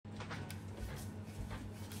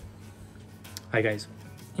Hi guys,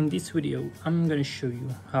 in this video I'm gonna show you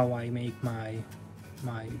how I make my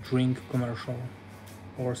drink commercial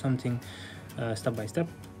or something step by step,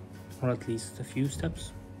 or at least a few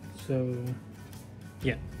steps. So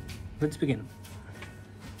yeah, let's begin.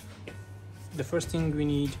 The first thing, we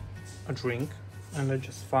need a drink, and I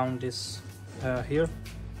just found this here,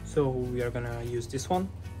 so we are gonna use this one.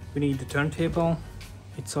 We need the turntable,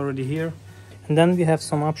 it's already here, and then we have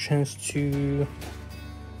some options to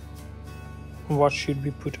what should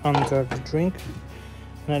be put under the drink,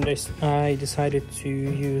 and I decided to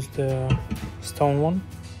use the stone one.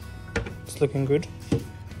 It's looking good,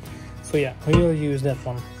 so yeah, we will use that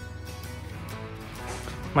one.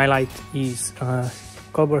 My light is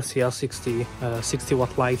COLBOR CL60 60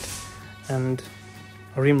 watt light, and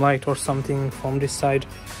a rim light or something from this side,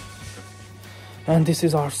 and this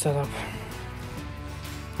is our setup.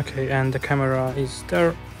 Okay, and the camera is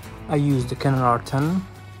there. I use the Canon R10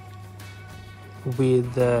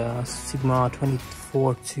 with Sigma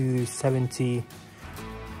 24 to 70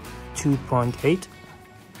 2.8.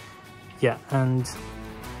 Yeah, and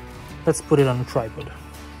let's put it on a tripod.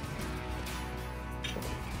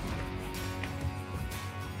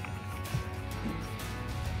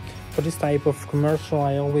 For this type of commercial,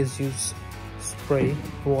 I always use spray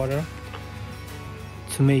water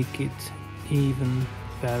to make it even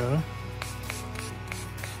better.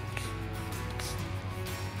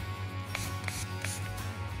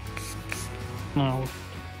 Now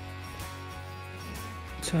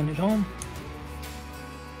turn it on.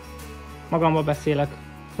 Magamba beszélek,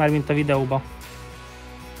 mármint a videóba.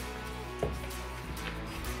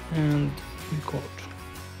 And record.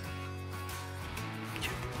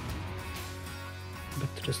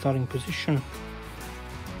 Back to the starting position.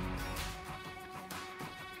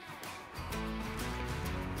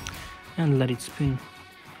 And let it spin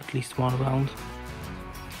at least one round.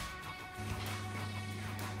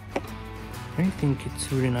 I think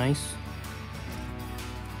it's really nice.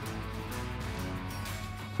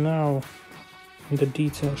 Now the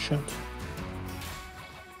detail shot.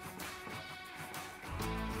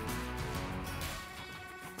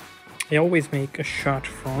 I always make a shot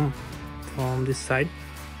from this side.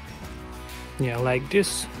 Yeah, like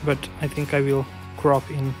this, but I think I will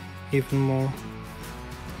crop in even more.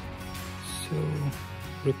 So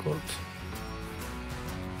record.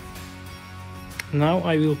 Now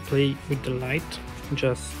I will play with the light.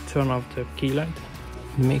 Just turn off the key light.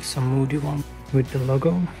 Make some moody one with the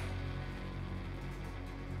logo.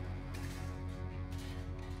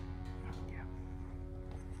 Yeah.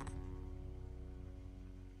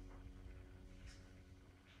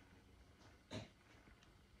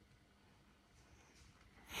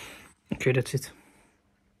 Okay, that's it.